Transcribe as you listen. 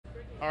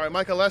All right,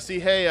 Mike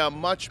Alessi, hey, a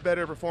much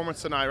better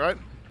performance tonight, right?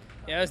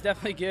 Yeah, it was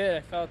definitely good.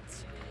 I felt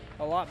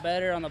a lot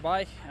better on the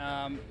bike.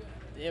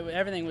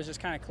 Everything was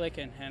just kind of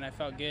clicking, and I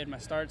felt good. My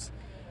starts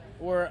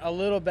were a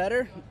little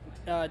better,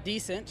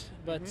 decent,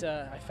 but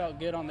I felt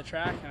good on the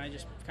track, and I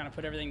just kind of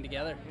put everything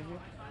together.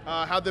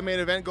 How'd the main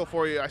event go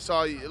for you? I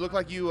saw it looked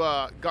like you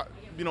got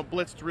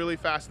blitzed really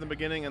fast in the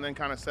beginning and then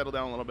kind of settled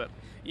down a little bit.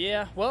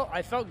 Yeah, well,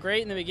 I felt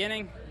great in the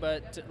beginning,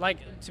 but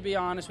to be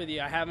honest with you,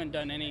 I haven't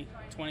done any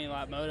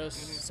 20-lap motos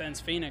since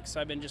Phoenix.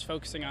 I've been just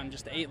focusing on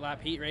just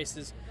 8-lap heat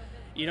races,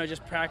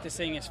 just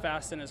practicing as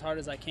fast and as hard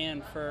as I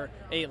can for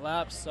 8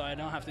 laps, so I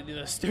don't have to do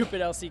those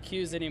stupid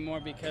LCQs anymore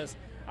because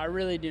I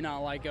really do not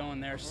like going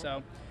there.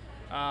 So,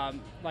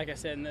 like I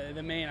said, in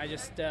the main, I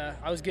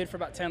was good for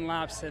about 10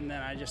 laps, and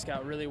then I just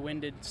got really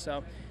winded.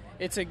 So,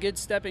 it's a good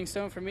stepping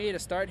stone for me to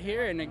start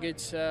here, and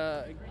it's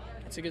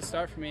a good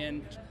start for me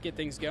and get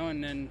things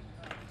going. And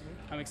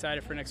I'm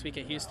excited for next week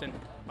at Houston.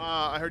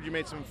 I heard you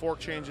made some fork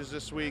changes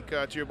this week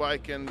to your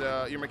bike, and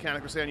your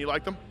mechanic was saying you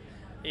liked them.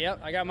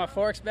 Yep, I got my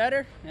forks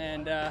better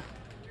and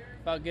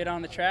felt good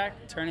on the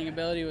track. Turning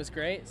ability was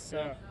great,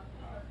 so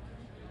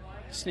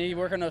just need to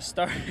work on those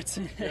starts.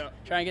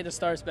 Try and get the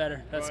starts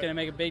better. That's going to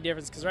make a big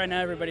difference because right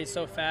now everybody's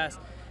so fast.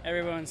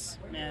 Everything's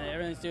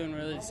doing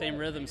really the same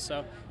rhythm,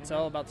 so it's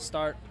all about the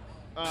start.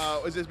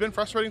 Has it been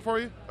frustrating for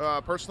you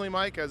personally,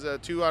 Mike, as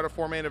 2 out of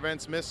 4 main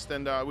events missed,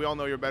 and we all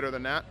know you're better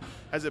than that?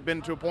 Has it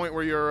been to a point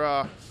where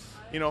you're,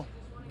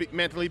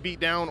 mentally beat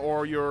down,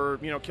 or you're,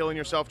 killing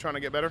yourself trying to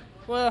get better?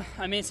 Well,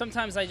 I mean,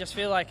 sometimes I just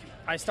feel like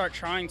I start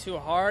trying too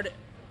hard,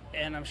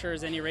 and I'm sure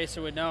as any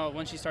racer would know,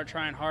 once you start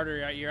trying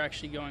harder, you're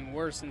actually going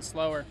worse and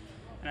slower,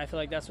 and I feel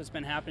like that's what's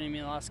been happening to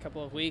me the last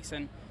couple of weeks,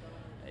 and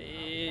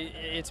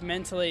it's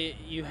mentally,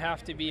 you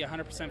have to be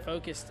 100%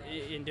 focused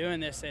in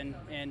doing this, and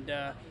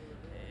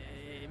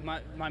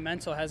my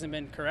mental hasn't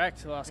been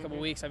correct the last couple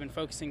of weeks. I've been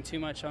focusing too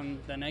much on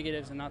the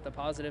negatives and not the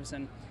positives,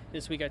 and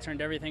this week I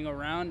turned everything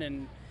around,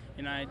 and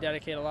I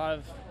dedicate a lot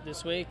of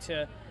this week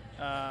to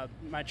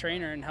my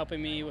trainer and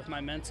helping me with my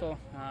mental.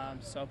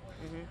 So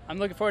I'm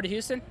looking forward to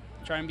Houston.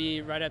 Try and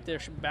be right up there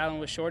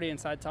battling with Shorty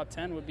inside top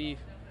 10 would be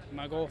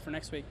my goal for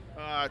next week.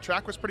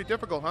 Track was pretty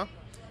difficult, huh?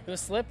 It was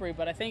slippery,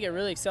 but I think it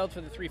really excelled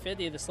for the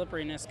 350, the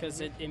slipperiness,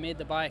 because it made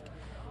the bike,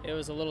 it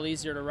was a little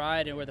easier to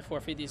ride, and where the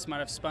 450s might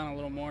have spun a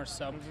little more.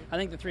 So I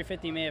think the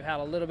 350 may have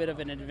had a little bit of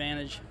an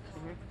advantage.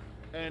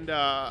 And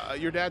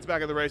your dad's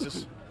back at the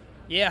races.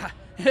 Yeah,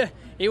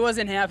 he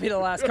wasn't happy the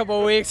last couple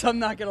of weeks, I'm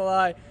not going to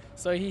lie.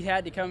 So he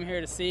had to come here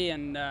to see,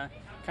 and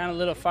kind of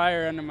lit a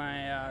fire under my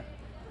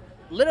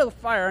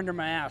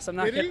ass. I'm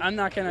not going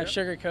to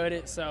sugarcoat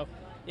it. So,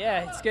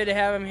 yeah, it's good to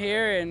have him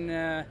here.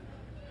 And,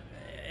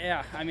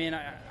 I mean,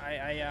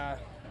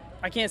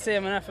 I can't say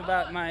enough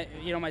about my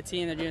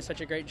team. They're doing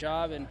such a great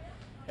job, and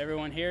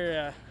everyone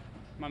here.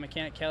 My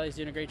mechanic Kelly's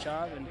doing a great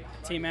job, and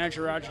team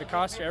manager Roger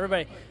DeCosta,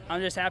 everybody.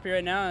 I'm just happy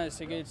right now. It's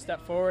a good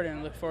step forward,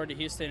 and look forward to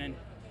Houston and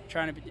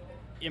trying to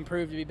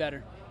improve to be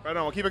better. Right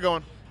on. We'll keep it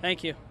going.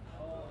 Thank you.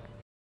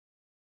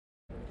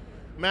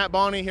 Matt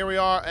Bonney, here we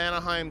are,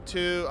 Anaheim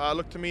 2.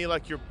 Looked to me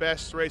like your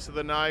best race of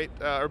the night,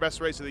 or best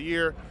race of the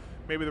year.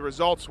 Maybe the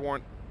results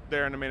weren't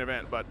there in the main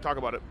event, but talk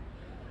about it.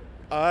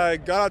 I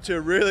got out to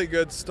a really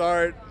good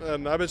start,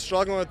 and I've been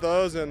struggling with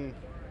those, and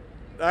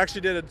I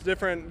actually did a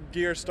different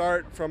gear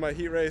start from my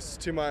heat race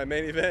to my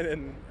main event,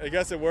 and I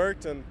guess it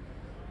worked. And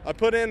I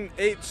put in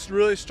 8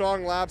 really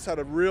strong laps, had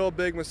a real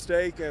big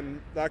mistake,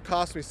 and that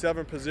cost me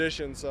 7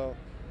 positions. So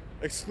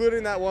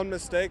excluding that one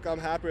mistake, I'm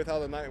happy with how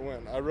the night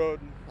went. I rode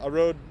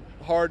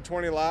hard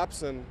 20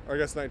 laps, or I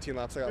guess 19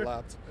 laps. I got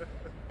lapped.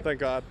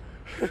 Thank God.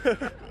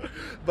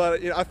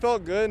 But I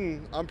felt good,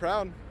 and I'm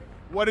proud.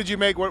 What did you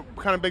make? What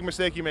kind of big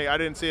mistake you made? I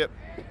didn't see it.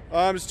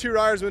 Just 2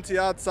 riders went to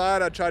the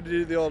outside. I tried to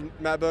do the old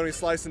Matt Boney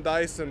slice and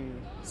dice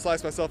and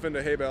slice myself into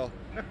a hay bale,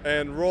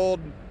 and rolled,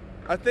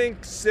 I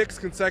think, 6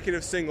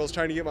 consecutive singles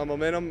trying to get my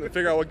momentum and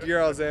figure out what gear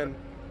I was in, and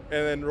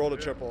then rolled a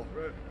triple.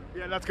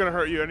 Yeah, that's going to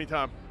hurt you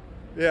anytime.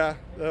 Yeah,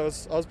 I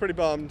was pretty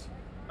bummed.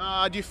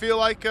 Do you feel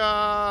like,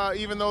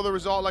 even though the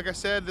result, like I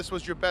said, this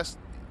was your best,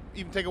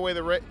 even take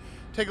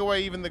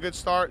away even the good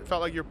start,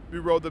 felt like you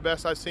rode the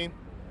best I've seen?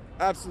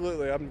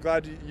 Absolutely. I'm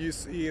glad you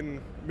see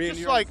and me and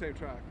you like, on the same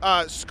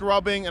track.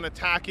 Scrubbing and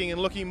attacking and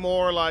looking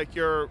more like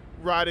you're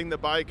riding the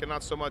bike and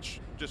not so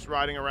much just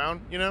riding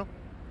around,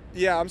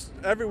 Yeah,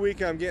 every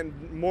week I'm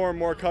getting more and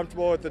more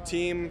comfortable with the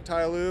team,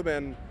 Tyalube,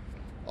 and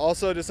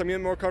also just I'm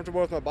getting more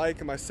comfortable with my bike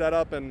and my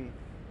setup, and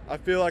I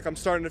feel like I'm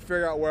starting to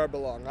figure out where I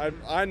belong.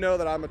 I know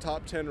that I'm a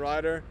top 10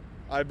 rider.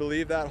 I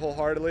believe that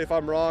wholeheartedly. If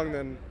I'm wrong,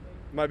 then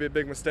it might be a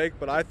big mistake,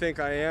 but I think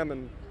I am,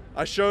 and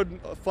I showed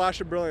a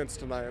flash of brilliance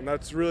tonight, and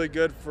that's really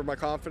good for my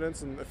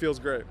confidence, and it feels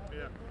great.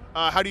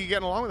 Yeah. How do you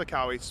get along with the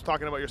Cowies?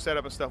 Talking about your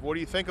setup and stuff. What do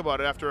you think about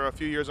it after a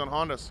few years on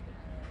Hondas?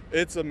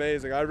 It's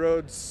amazing. I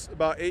rode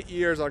about 8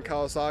 years on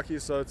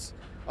Kawasaki, so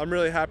I'm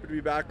really happy to be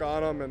back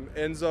on them. And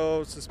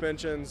Enzo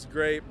suspension's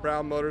great.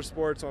 Brown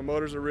Motorsports, my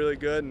motors are really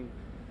good, and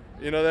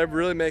they're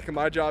really making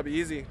my job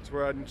easy to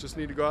where I just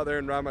need to go out there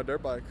and ride my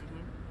dirt bike.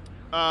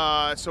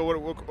 So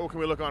what can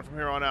we look on from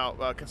here on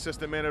out?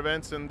 Consistent main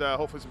events and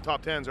hopefully some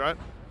top 10s, right?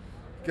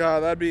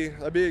 God, that'd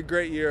be a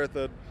great year at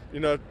the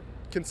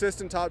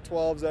consistent top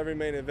 12s every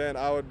main event.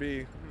 I would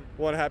be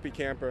one happy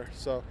camper.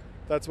 So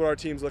that's what our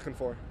team's looking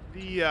for.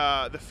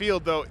 The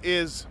field though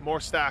is more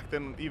stacked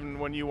than even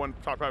when you won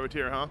top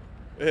privateer, huh?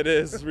 It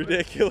is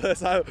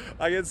ridiculous. I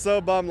get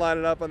so bummed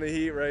lining up on the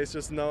heat race,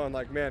 just knowing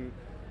like, man,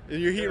 in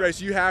your heat race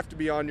you have to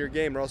be on your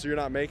game or else you're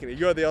not making it. You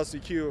go to the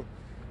LCQ,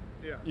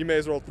 you may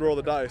as well throw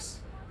the dice.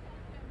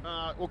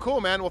 Well,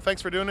 cool, man. Well,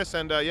 thanks for doing this,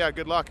 and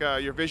good luck.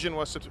 Your vision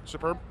was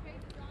superb.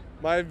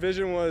 My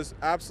vision was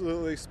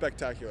absolutely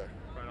spectacular.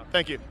 Right on.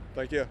 Thank you.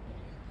 Thank you.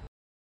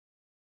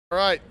 All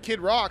right,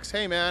 Kid Rocks,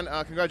 hey man,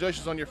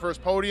 congratulations on your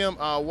first podium.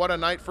 What a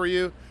night for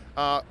you.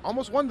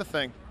 Almost won the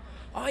thing.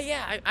 Oh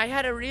yeah, I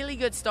had a really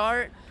good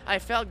start. I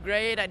felt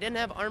great. I didn't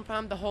have arm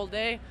pump the whole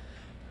day.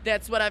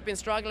 That's what I've been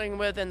struggling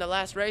with in the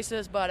last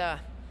races, but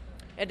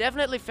it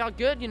definitely felt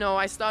good.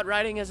 I start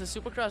riding as a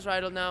Supercross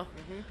rider now.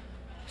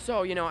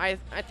 So, I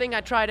think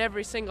I tried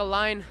every single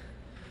line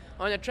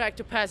on the track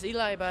to pass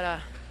Eli,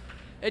 but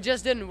it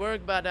just didn't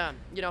work. But,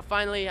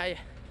 finally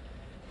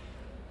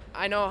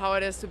I know how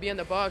it is to be in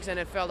the box, and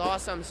it felt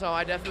awesome, so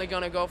I'm definitely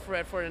going to go for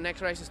it for the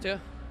next races too.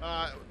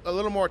 A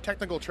little more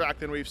technical track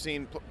than we've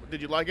seen.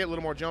 Did you like it? A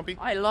little more jumpy?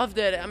 I loved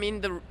it. I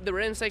mean, the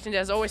rim section,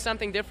 there's always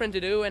something different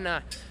to do, and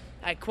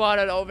I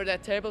quadded over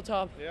that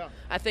tabletop. Yeah.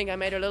 I think I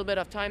made a little bit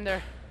of time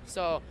there.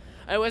 So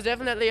it was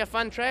definitely a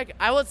fun track.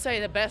 I would say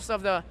the best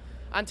of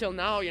until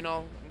now,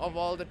 of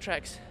all the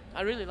tracks.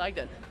 I really liked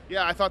it.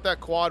 Yeah, I thought that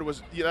quad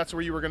was, that's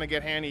where you were going to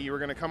get handy. You were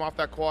going to come off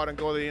that quad and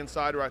go to the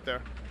inside right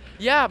there.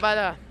 Yeah,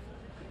 but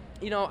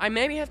I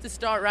maybe have to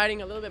start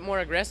riding a little bit more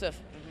aggressive.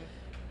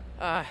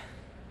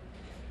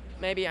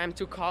 Maybe I'm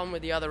too calm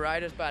with the other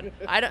riders, but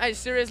I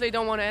seriously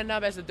don't want to end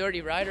up as a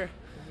dirty rider.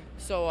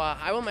 So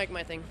I will make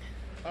my thing.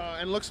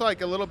 And looks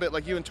like a little bit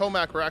like you and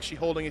Tomac were actually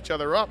holding each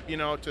other up,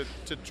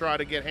 to try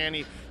to get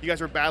handy. You guys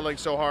were battling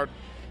so hard.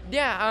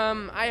 Yeah,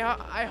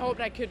 I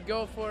hoped I could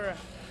go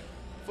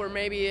for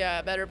maybe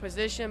a better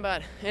position,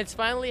 but it's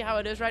finally how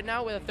it is right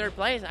now with a third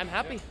place. I'm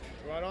happy.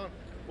 Yeah. Right on.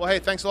 Well, hey,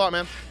 thanks a lot,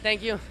 man.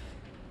 Thank you.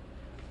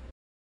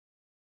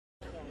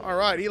 All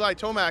right, Eli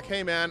Tomac,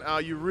 hey man,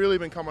 you've really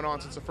been coming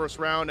on since the first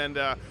round, and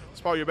it's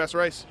probably your best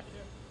race.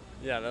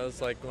 Yeah, that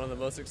was like one of the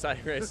most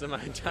exciting races of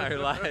my entire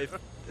life.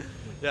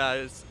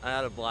 Yeah, I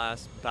had a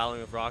blast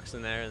battling with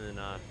Roczen there, and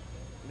then,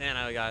 man,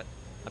 I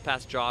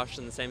passed Josh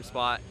in the same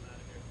spot,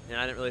 and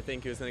I didn't really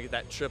think he was going to get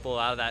that triple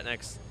out of that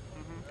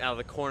out of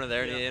the corner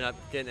there, and he ended up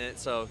getting it.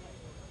 So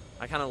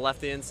I kind of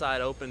left the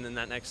inside open in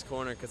that next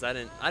corner because I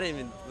didn't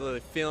even really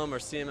feel him or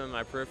see him in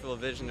my peripheral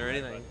vision or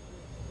anything.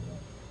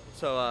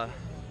 So,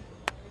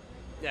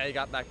 yeah, he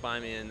got back by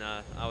me, and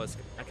I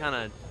kind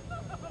of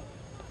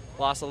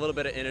lost a little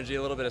bit of energy,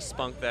 a little bit of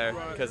spunk there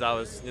because I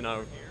was,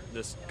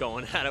 just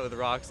going at it with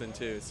Roczen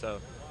too. So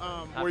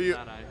were you?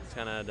 I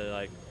kind of had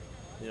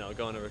to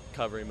go into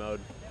recovery mode.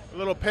 A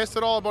little pissed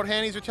at all about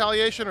Hanny's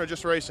retaliation, or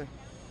just racing?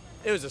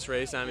 It was just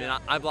racing. I mean,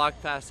 I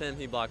blocked past him,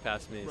 he blocked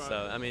past me. Right.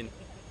 So I mean,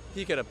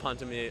 he could have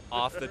punted me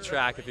off the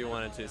track if he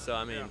wanted to. So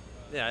I mean,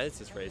 yeah, it's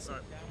just racing.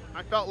 Right.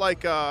 I felt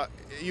like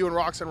you and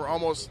Roczen were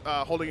almost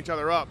holding each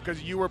other up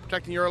because you were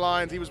protecting your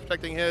lines, he was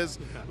protecting his,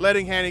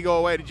 letting Hanny go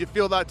away. Did you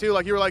feel that too?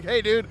 Like you were like,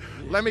 hey, dude,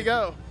 let me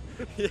go.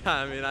 Yeah,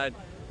 I mean,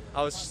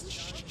 I was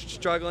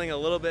struggling a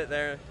little bit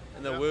there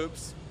in the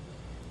whoops.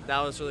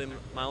 That was really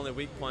my only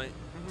weak point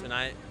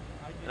tonight.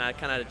 And I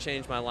kind of had to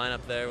change my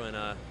lineup there when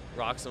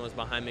Roczen was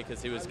behind me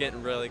because he was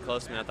getting really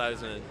close to me. I thought he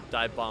was going to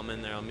dive bomb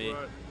in there on me.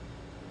 Right.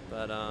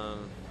 But,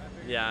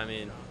 yeah, I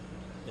mean,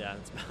 yeah,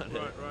 that's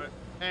about it. Right.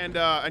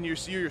 And you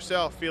see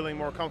yourself feeling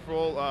more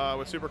comfortable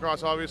with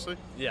Supercross, obviously?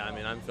 Yeah, I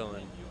mean, I'm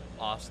feeling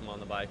awesome on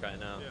the bike right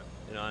now.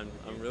 Yeah.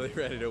 I'm really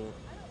ready to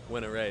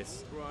win a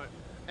race. Right.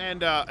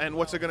 And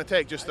what's it going to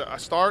take? Just a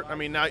start? I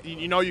mean, now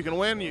you know you can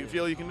win. You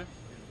feel you can do?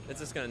 It's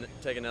just going to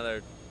take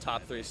another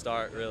top 3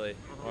 start, really,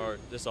 or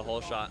just a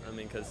whole shot. I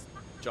mean, because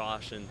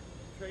Josh and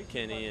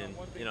Kenny and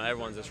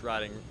everyone's just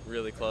riding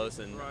really close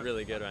and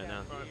really good right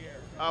now.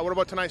 Right. What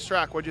about tonight's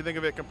track? What did you think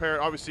of it compared?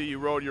 Obviously, you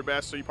rode your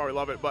best, so you probably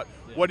love it. But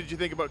what did you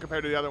think about it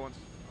compared to the other ones?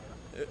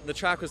 The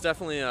track was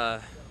definitely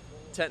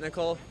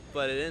technical,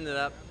 but it ended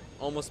up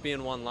almost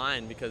being one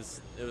line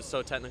because it was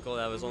so technical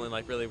that it was only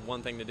like really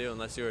one thing to do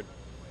unless you were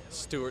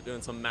Stewart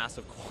doing some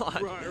massive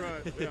quad. Right,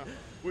 yeah.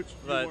 Which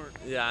but you weren't.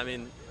 Yeah, I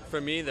mean, for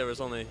me there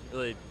was only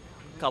really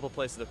a couple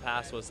places to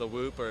pass was the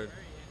whoop or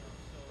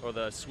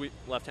the sweep,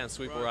 left-hand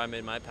sweep where I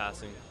made my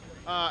passing.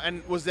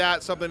 And was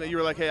that something that you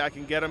were like, hey, I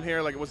can get him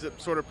here? Like, was it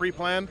sort of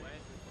pre-planned?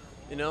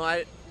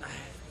 I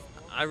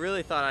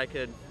really thought I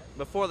could.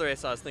 Before the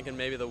race, I was thinking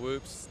maybe the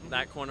whoops,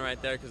 that corner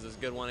right there, because it's a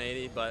good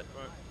 180. But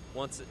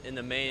once in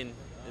the main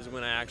is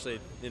when I actually,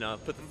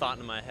 put the thought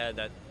in my head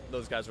that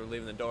those guys were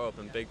leaving the door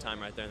open big time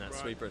right there in that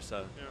sweeper.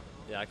 So,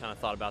 yeah, I kind of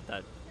thought about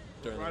that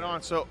during the race.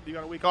 On. So you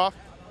got a week off?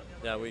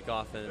 Yeah, a week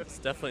off, and it's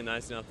definitely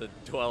nice to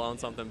dwell on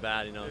something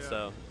bad,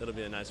 so it'll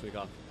be a nice week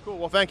off. Cool.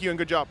 Well, thank you and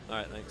good job. All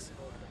right, thanks.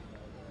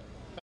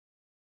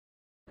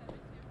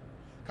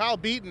 Kyle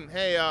Beaton,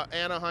 hey,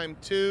 Anaheim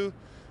 2,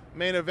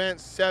 main event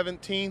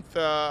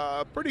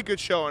 17th. Pretty good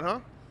showing, huh?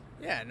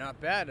 Yeah,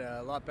 not bad.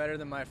 A lot better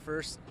than my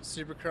first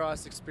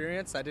Supercross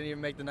experience. I didn't even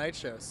make the night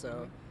show,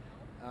 so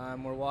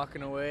we're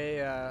walking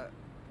away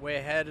way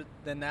ahead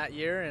than that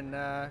year, and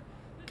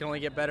can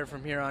only get better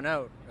from here on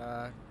out.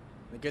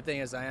 The good thing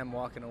is I am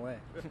walking away.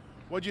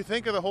 What'd you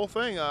think of the whole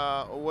thing?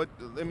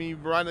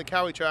 You've been riding the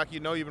Cowie track.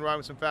 You've been riding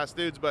with some fast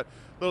dudes, but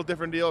a little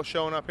different deal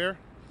showing up here?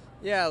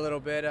 Yeah, a little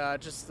bit.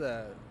 Just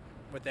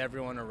with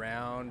everyone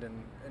around,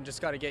 and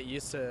just got to get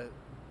used to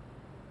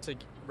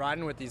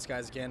riding with these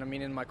guys again. I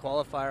mean, in my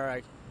qualifier,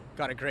 I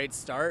got a great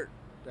start.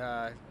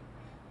 Got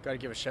to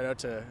give a shout out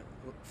to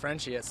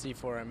Frenchie at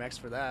C4MX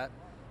for that.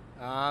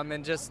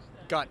 And just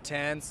got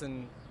tense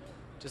and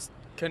just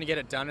couldn't get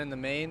it done in the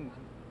main.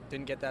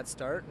 Didn't get that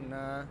start,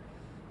 and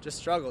just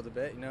struggled a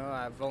bit.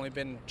 I've only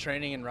been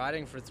training and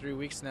riding for 3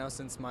 weeks now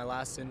since my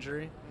last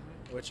injury,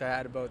 which I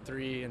had about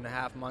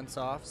 3.5 months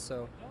off.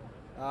 So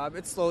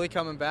it's slowly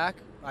coming back.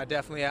 I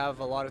definitely have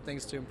a lot of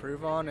things to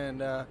improve on,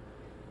 and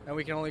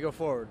we can only go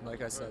forward,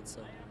 like I said.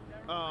 So.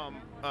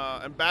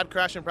 And bad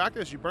crash in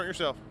practice, you burnt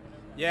yourself.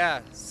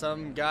 Yeah,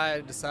 some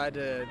guy decided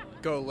to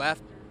go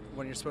left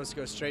when you're supposed to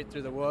go straight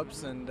through the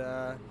whoops, and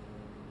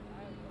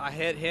I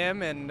hit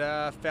him and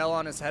fell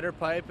on his header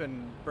pipe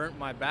and burnt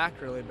my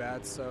back really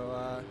bad.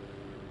 So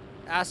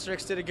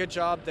Asterix did a good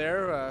job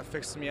there,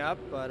 fixed me up,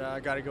 but I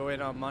got to go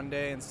in on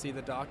Monday and see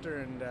the doctor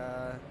and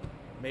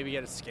maybe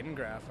get a skin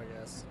graft, I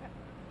guess.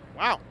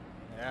 Wow.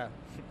 Yeah.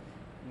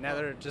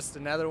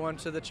 Another one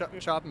to the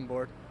chopping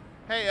board.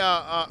 Hey,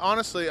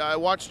 honestly, I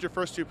watched your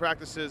first 2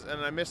 practices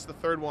and I missed the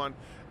third one,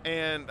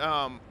 and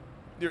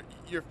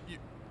you're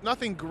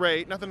nothing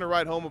great, nothing to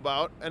write home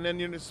about. And then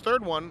in this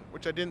third one,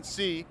 which I didn't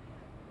see,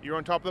 you're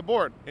on top of the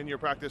board in your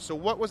practice. So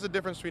what was the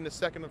difference between the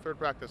second and third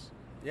practice?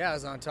 Yeah, I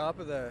was on top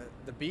of the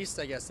beast,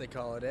 I guess they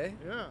call it, eh?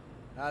 Yeah.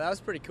 That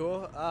was pretty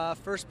cool.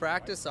 First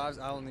practice, I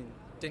only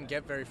didn't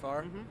get very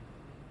far.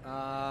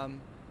 Mm-hmm.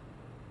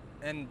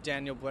 And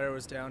Daniel Blair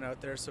was down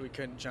out there, so we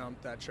couldn't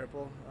jump that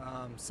triple.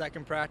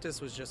 Second practice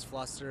was just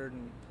flustered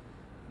and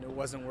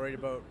wasn't worried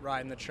about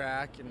riding the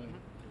track. And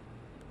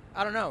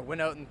I don't know,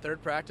 went out in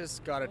third practice,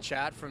 got a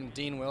chat from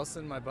Dean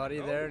Wilson, my buddy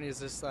there, and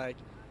he's just like,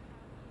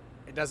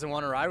 it doesn't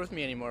want to ride with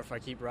me anymore if I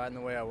keep riding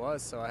the way I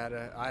was. So I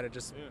had to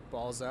just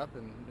balls up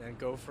and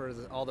go for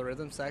all the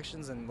rhythm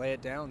sections and lay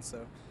it down.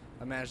 So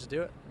I managed to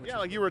do it. Yeah,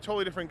 like you were a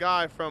totally different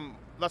guy from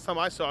last time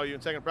I saw you in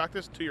second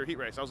practice to your heat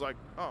race. I was like,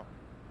 oh,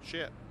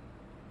 shit.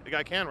 The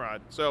guy can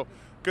ride. So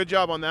good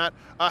job on that.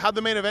 How'd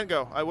the main event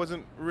go? I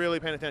wasn't really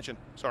paying attention.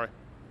 Sorry.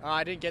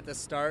 I didn't get the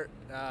start.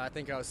 I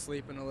think I was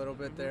sleeping a little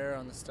bit there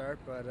on the start,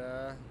 but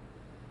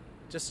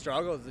just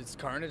struggled. It's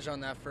carnage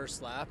on that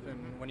first lap,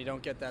 and when you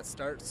don't get that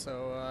start.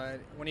 So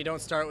when you don't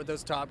start with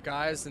those top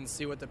guys and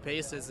see what the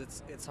pace is,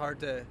 it's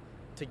hard to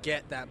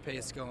get that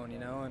pace going,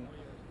 and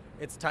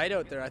it's tight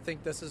out there. I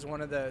think this is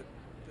one of the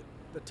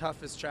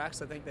toughest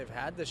tracks I think they've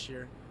had this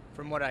year,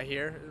 from what I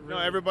hear. Really, no,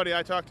 everybody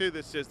I talk to,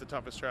 this is the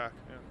toughest track.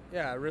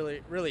 Yeah,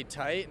 really, really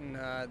tight, and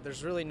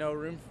there's really no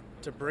room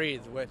to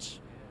breathe, which,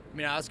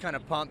 I was kind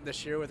of pumped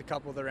this year with a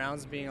couple of the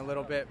rounds being a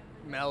little bit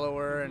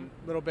mellower and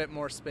a little bit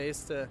more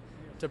space to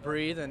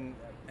breathe and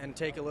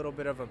take a little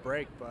bit of a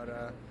break,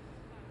 but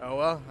oh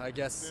well, I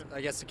guess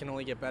it can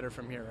only get better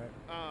from here,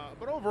 right?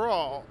 But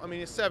overall,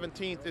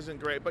 17th isn't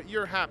great, but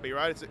you're happy,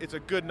 right? It's a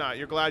good night.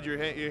 You're glad you're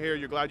here.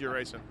 You're glad you're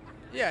racing.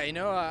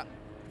 Yeah,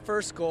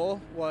 first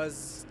goal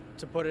was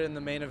to put it in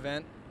the main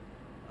event.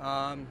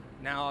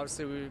 Now,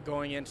 obviously, we're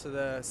going into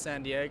the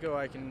San Diego.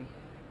 I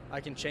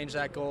can change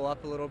that goal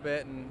up a little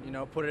bit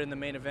and put it in the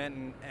main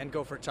event and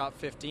go for top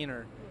 15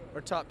 or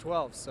top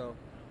 12. So,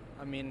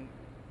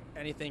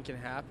 anything can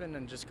happen,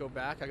 and just go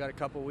back. I got a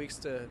couple weeks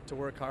to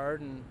work hard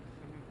and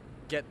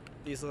get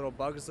these little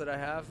bugs that I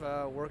have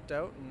worked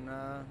out and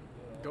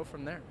go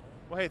from there.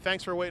 Well, hey,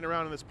 thanks for waiting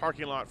around in this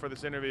parking lot for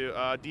this interview.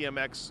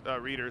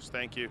 DMX readers,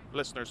 thank you.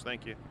 Listeners,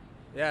 thank you.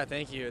 Yeah,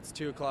 thank you. It's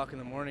 2 o'clock in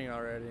the morning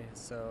already,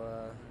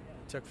 so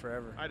it took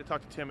forever. I had to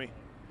talk to Timmy.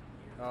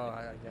 Oh,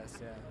 I guess,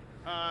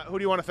 yeah. Who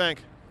do you want to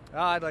thank?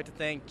 I'd like to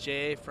thank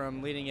Jay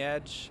from Leading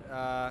Edge,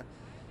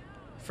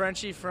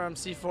 Frenchie from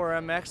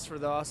C4MX for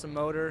the awesome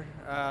motor,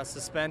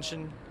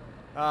 suspension,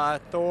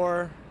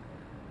 Thor.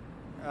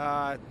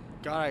 God,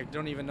 I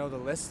don't even know the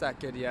list that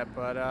good yet,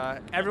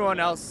 but everyone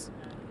else,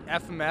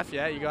 FMF,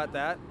 yeah, you got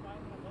that.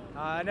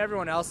 And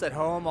everyone else at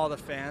home, all the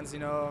fans,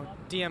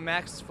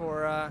 DMX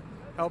for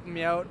helping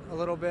me out a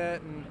little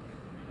bit and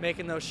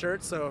making those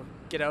shirts, so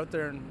get out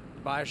there and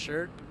buy a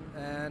shirt.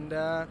 And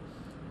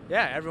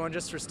everyone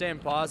just for staying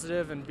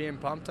positive and being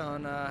pumped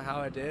on how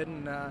I did,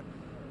 and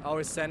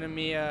always sending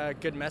me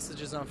good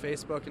messages on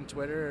Facebook and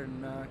Twitter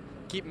and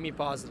keeping me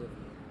positive.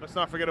 Let's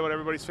not forget about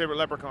everybody's favorite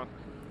leprechaun.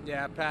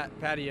 Yeah,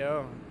 Patty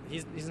O.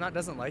 He's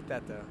doesn't like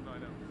that though. No, I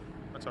know.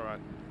 That's all right.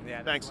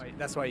 Yeah, thanks.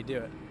 That's why you do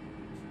it.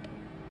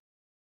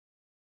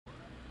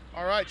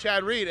 All right,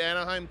 Chad Reed,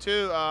 Anaheim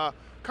 2.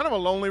 Kind of a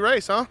lonely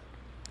race, huh?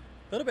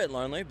 A little bit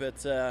lonely,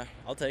 but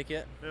I'll take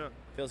it. Yeah.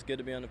 Feels good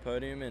to be on the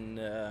podium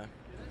and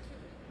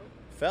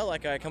felt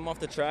like I come off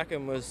the track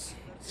and was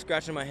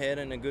scratching my head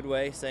in a good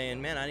way, saying,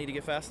 man, I need to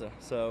get faster.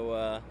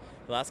 So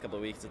the last couple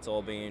of weeks, it's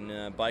all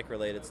been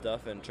bike-related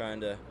stuff and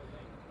trying to,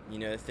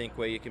 think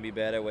where you can be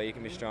better, where you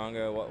can be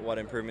stronger, what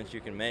improvements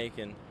you can make.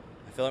 And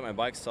I feel like my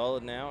bike's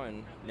solid now,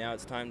 and now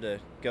it's time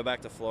to go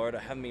back to Florida.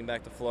 I haven't been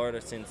back to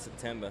Florida since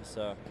September,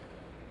 so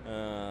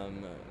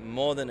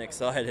more than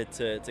excited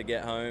to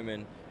get home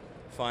and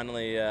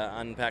finally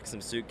unpack some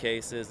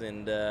suitcases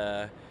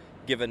and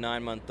give a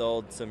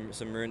 9-month-old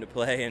some room to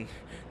play and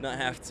not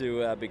have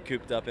to be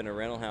cooped up in a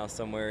rental house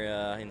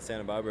somewhere in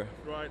Santa Barbara.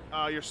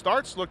 Right. Your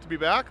starts look to be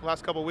back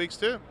last couple of weeks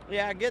too.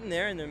 Yeah, getting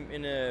there in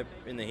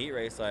the heat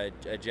race, I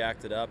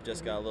jacked it up.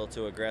 Just got a little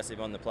too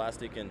aggressive on the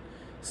plastic and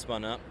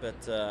spun up.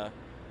 But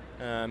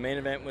main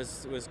event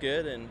was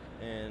good,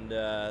 and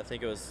I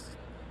think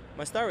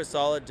my start was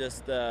solid.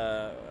 Just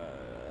a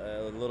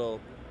little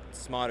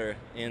smarter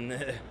in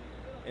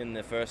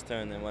the first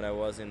turn than what I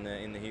was in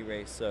the heat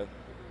race. So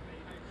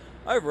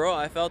overall,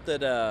 I felt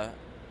that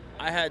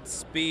I had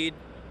speed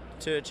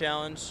to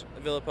challenge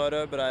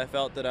Villopoto, but I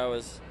felt that I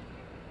was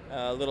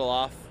a little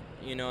off,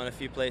 in a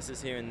few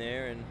places here and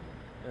there, and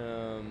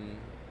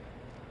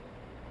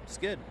it's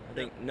good. I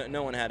think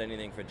no one had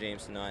anything for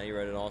James tonight. He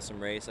rode an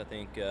awesome race. I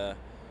think, the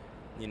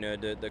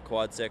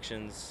quad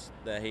sections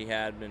that he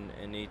had,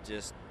 and he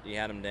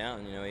had him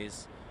down.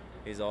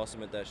 He's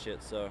awesome at that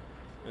shit. So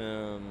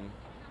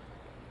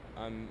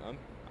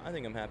I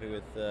think I'm happy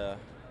with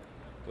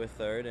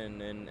third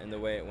and the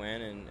way it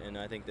went, and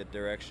I think the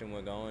direction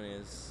we're going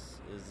is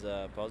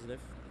positive.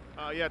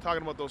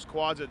 Talking about those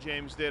quads that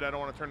James did, I don't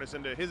want to turn this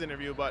into his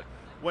interview, but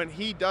when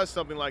he does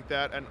something like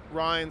that and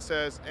Ryan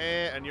says,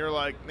 and you're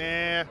like,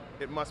 nah,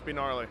 it must be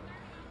gnarly.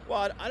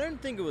 Well, I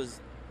don't think it was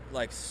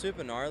like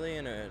super gnarly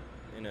in a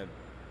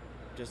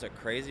just a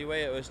crazy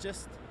way. It was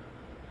just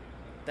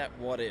that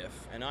what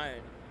if, and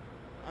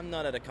I'm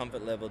not at a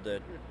comfort level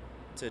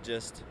to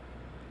just,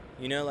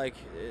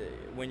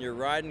 when you're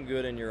riding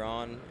good and you're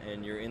on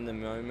and you're in the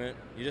moment,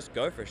 you just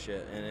go for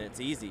shit and it's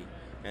easy.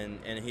 And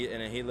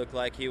he looked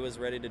like he was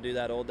ready to do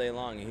that all day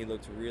long. He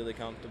looked really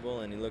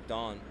comfortable and he looked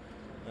on.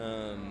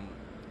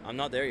 I'm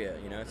not there yet,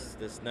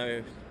 There's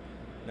no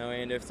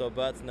and ifs or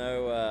buts.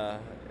 No,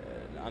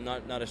 I'm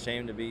not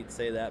ashamed to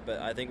say that, but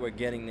I think we're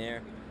getting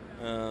there.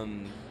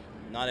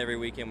 Not every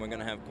weekend we're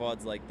gonna have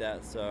quads like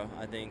that, so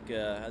I think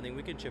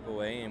we can chip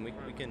away and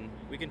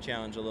we can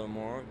challenge a little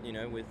more,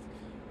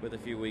 with a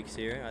few weeks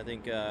here. I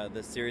think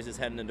the series is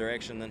heading in a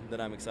direction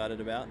that I'm excited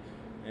about,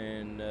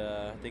 and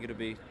I think it'll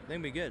be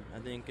good. I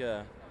think,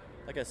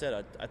 like I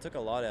said, I took a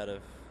lot out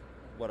of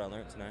what I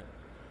learned tonight.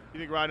 You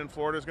think riding in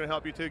Florida is going to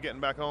help you too,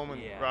 getting back home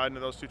and riding to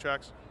those two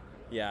tracks?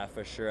 Yeah,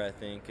 for sure. I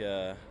think,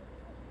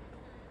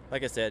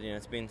 like I said,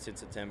 it's been since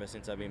September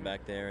since I've been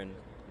back there, and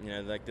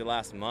like the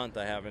last month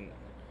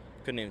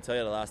couldn't even tell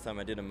you the last time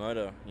I did a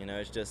moto.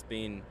 It's just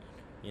been,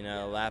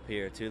 a lap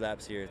here, 2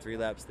 laps here, 3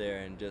 laps there,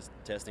 and just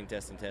testing,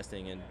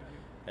 and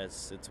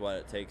it's what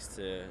it takes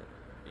to,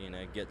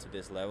 get to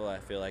this level. I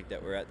feel like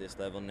that we're at this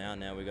level now.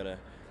 Now we got to,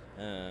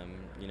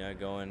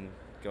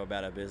 go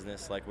about our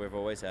business like we've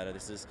always had it.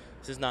 This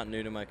is not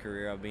new to my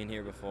career. I've been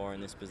here before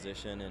in this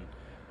position, and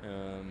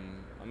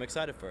I'm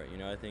excited for it.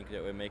 I think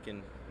that we're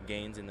making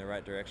gains in the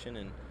right direction,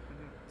 and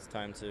it's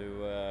time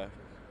to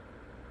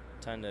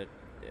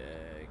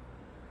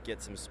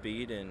get some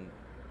speed and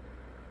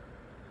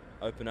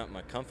open up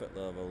my comfort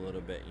level a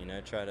little bit.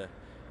 Try to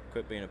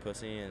quit being a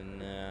pussy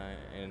and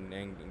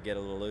get a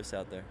little loose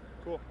out there.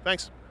 Cool.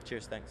 Thanks.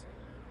 Cheers. Thanks.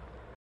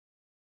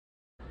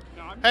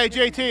 Hey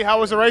JT, how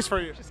was the race for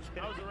you?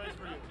 How was the race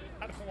for you?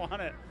 I don't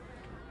want it.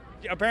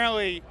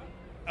 Apparently,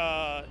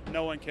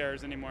 no one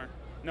cares anymore.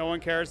 No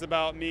one cares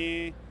about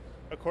me,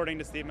 according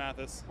to Steve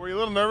Mathis. Were you a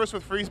little nervous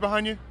with Freeze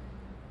behind you?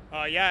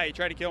 Yeah, he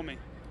tried to kill me,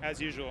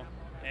 as usual.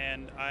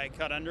 And I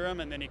cut under him,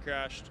 and then he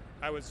crashed.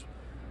 I was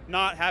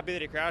not happy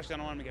that he crashed. I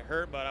don't want him to get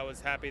hurt, but I was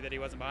happy that he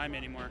wasn't behind me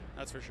anymore.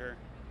 That's for sure.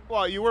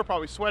 Well, you were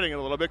probably sweating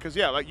a little bit because,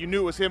 you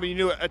knew it was him, and you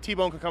knew a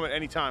T-bone could come at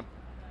any time.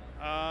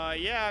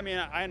 Yeah, I mean,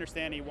 I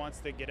understand he wants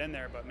to get in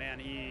there, but, man,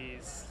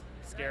 he's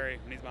scary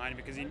when he's behind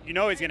you because he's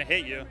going to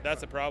hit you.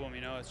 That's the problem,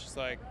 It's just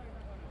like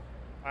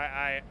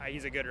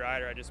he's a good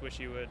rider. I just wish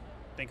he would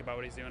think about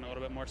what he's doing a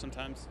little bit more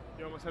sometimes.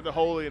 You almost had the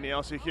holy in the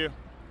LCQ.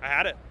 I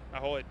had it. I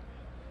hold it.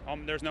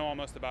 There's no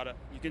almost about it.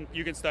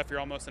 You can stuff your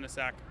almost in a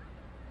sack.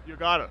 You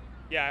got it.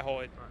 Yeah, I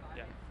hold it.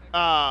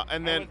 Yeah.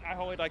 And then I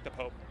hold it like the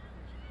Pope.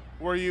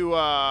 Were you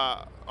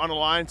on a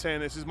line saying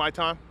this is my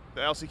time?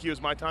 The LCQ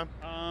is my time?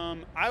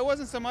 I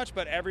wasn't so much,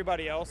 but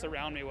everybody else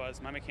around me was.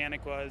 My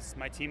mechanic was.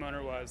 My team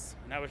owner was.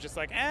 And I was just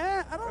like,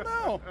 I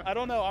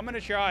don't know. I'm going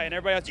to try. And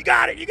everybody else, you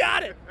got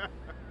it.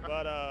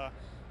 But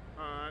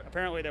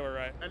apparently they were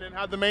right. And then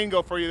how'd the main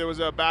go for you? There was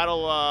a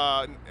battle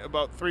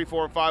about 3,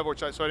 4, and 5,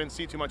 so I didn't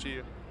see too much of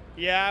you.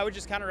 Yeah, I was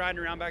just kind of riding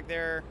around back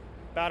there,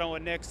 battling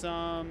with Nick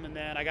some, and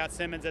then I got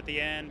Simmons at the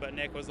end, but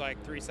Nick was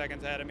like 3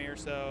 seconds ahead of me or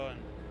so. And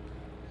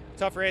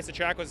tough race. The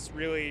track was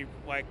really,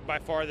 by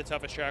far the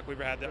toughest track we've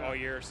had all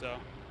year. So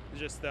It's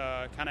just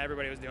kind of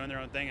everybody was doing their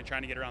own thing and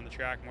trying to get around the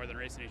track more than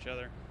racing each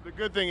other. The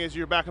good thing is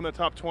you're back in the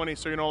top 20,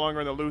 so you're no longer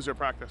in the loser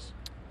practice.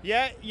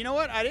 Yeah, you know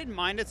what? I didn't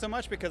mind it so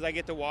much because I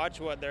get to watch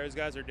what those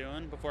guys are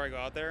doing before I go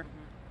out there.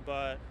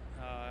 But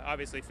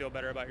obviously feel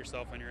better about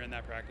yourself when you're in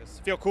that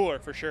practice. Feel cooler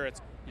for sure.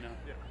 It's, you know.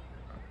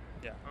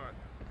 Yeah. All right.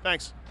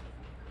 Thanks.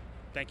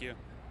 Thank you.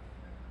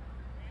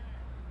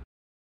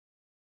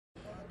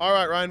 All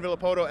right, Ryan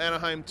Villopoto,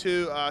 Anaheim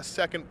 2,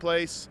 second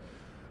place.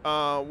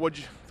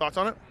 Thoughts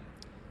on it?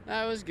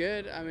 That was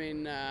good. I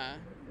mean,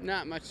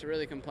 not much to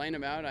really complain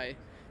about. I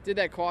did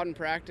that quad in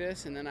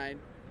practice, and then I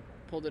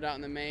pulled it out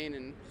in the main,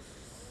 and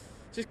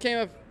just came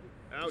up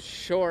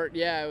short.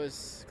 Yeah, it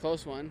was a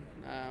close one.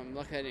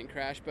 Luckily I didn't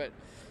crash, but,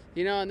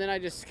 you know, and then I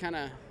just kind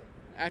of,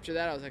 after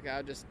that I was like,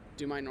 I'll just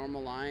do my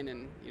normal line,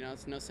 and, you know,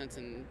 it's no sense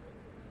in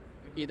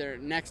either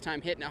next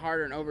time hitting it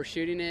harder and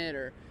overshooting it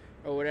or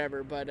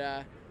whatever. But,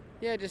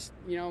 yeah, just,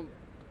 you know,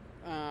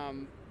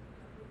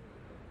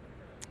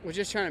 was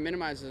just trying to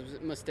minimize those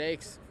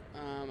mistakes.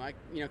 I,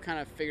 you know, kind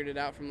of figured it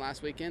out from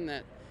last weekend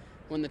that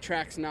when the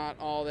track's not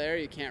all there,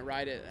 you can't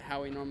ride it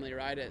how we normally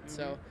ride it.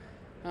 So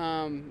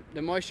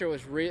the moisture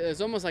was it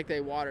was almost like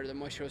they watered. The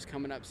moisture was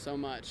coming up so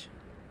much.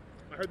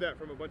 I heard that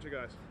from a bunch of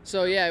guys.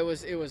 So yeah, it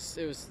was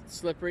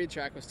slippery. The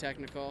track was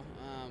technical.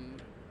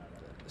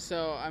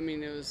 So I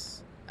mean, it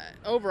was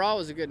overall it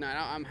was a good night.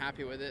 I'm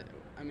happy with it.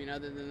 I mean,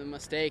 other than the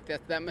mistake,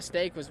 that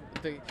mistake was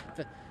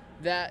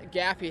that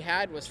gap he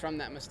had was from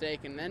that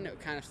mistake, and then it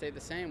kind of stayed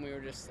the same. We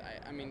were just,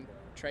 I mean,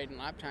 trading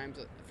lap times.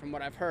 From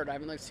what I've heard, I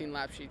haven't seen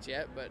lap sheets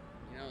yet, but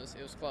you know,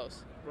 it was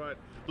close. Right.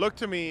 Looked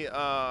to me,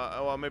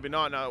 well, maybe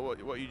not now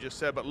what you just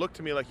said, but looked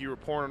to me like you were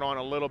pouring it on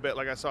a little bit.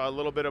 Like I saw a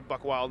little bit of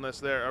buck wildness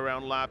there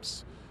around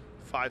laps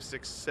 5,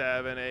 6,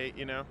 7, 8.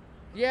 You know.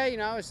 Yeah, you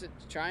know, I was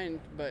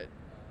trying, but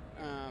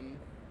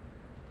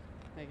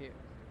thank you.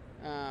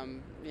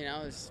 You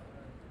know,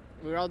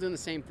 we were all doing the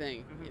same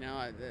thing. You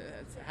know,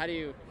 how do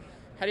you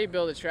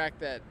build a track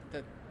that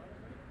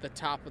the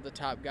top of the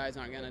top guys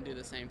aren't going to do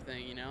the same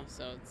thing, you know?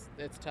 So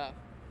it's tough.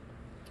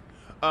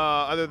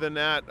 Other than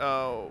that,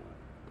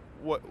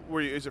 what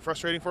were you? Is it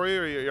frustrating for you?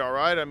 Or are you all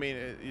right? I mean,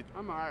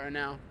 I'm all right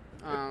now.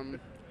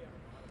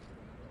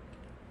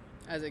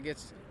 As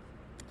it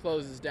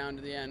closes down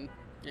to the end,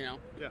 you know.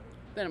 Yeah.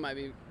 Then it might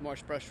be more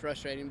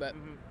frustrating, but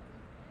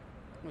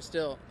we'll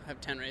still have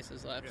 10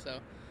 races left. Yeah. So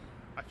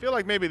I feel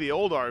like maybe the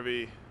old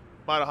RV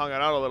might have hung it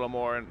out a little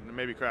more and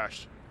maybe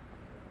crashed.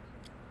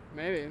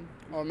 Maybe.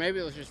 Or maybe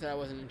it was just that I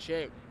wasn't in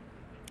shape.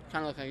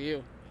 Kind of looked like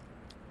you.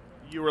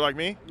 You were like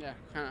me? Yeah,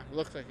 kind of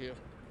looked like you.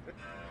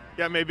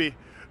 Yeah, maybe.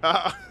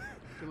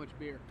 Too much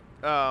beer.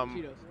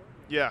 Cheetos.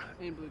 Yeah.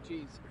 And blue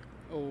cheese.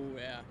 Oh,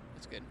 yeah.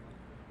 That's good.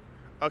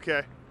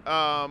 Okay.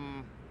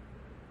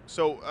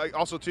 So,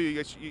 also, too,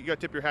 you got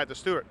to tip your hat to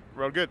Stewart.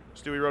 Rode good.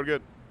 Stewie rode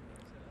good.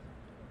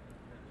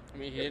 I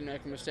mean, he didn't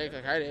make a mistake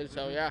like I did,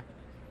 so, yeah.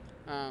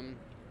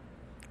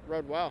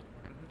 Rode well.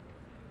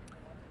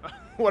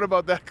 What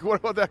about that?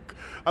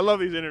 I love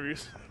these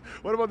interviews.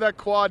 What about that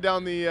quad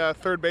down the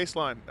third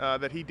baseline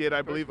that he did?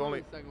 I believe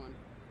only the second one.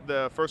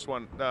 The first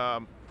one,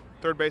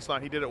 third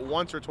baseline. He did it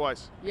once or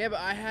twice. Yeah, but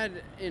I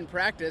had in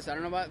practice. I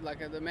don't know about like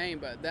the main,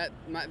 but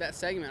that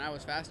segment I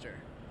was faster.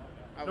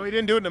 No, he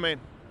didn't do it in the main.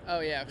 Oh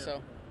yeah.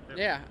 So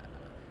yeah,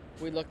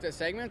 we looked at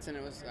segments and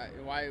it was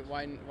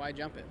why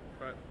jump it?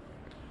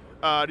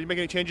 Right. Did you make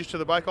any changes to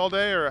the bike all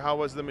day, or how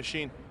was the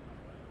machine?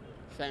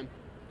 Same.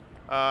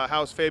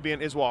 How's Fabian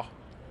Iswa?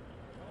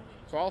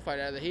 Qualified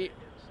out of the heat.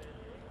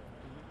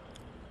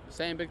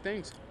 Saying big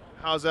things.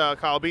 How's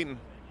Kyle Beaton?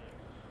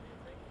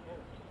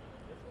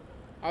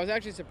 I was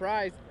actually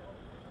surprised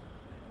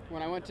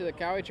when I went to the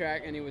Cowie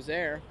track and he was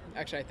there.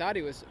 Actually, I thought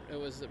it was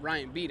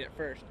Ryan Beat at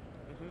first.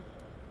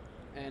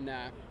 And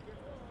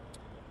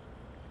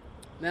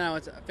then I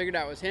figured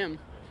out it was him.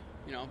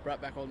 You know,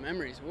 brought back old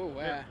memories. Whoa,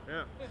 wow.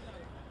 Yeah.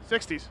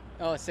 60s.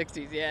 Oh,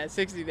 60s. Yeah,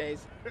 60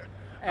 days.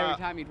 Every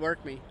time he'd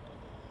work me.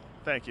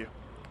 Thank you.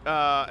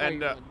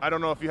 I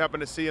don't know if you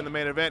happen to see in the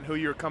main event who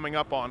you're coming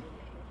up on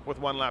with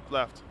one lap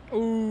left.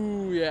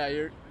 Ooh, yeah,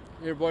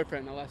 your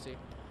boyfriend, Alessi.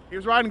 He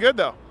was riding good,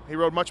 though. He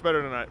rode much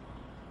better tonight.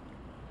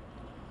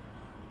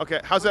 Okay,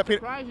 how's that? I'm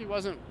surprised he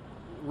wasn't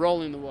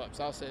rolling the whoops.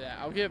 I'll say that.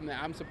 I'll give him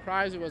that. I'm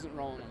surprised he wasn't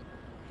rolling them.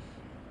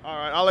 All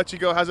right, I'll let you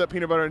go. How's that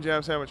peanut butter and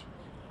jam sandwich?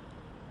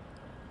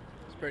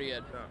 It's pretty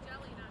good. Yeah.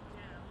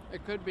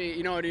 It could be,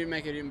 you know what would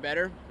make it even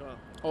better?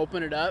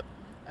 Open it up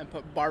and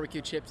put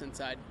barbecue chips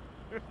inside.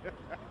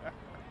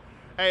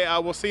 Hey,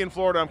 we'll see you in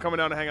Florida. I'm coming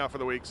down to hang out for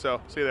the week,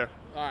 so see you there.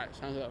 All right,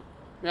 sounds good.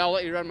 Yeah, I'll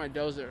let you run my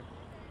dozer.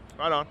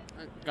 Right on.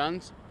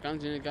 Guns? You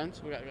need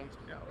guns? We got guns.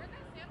 Yeah.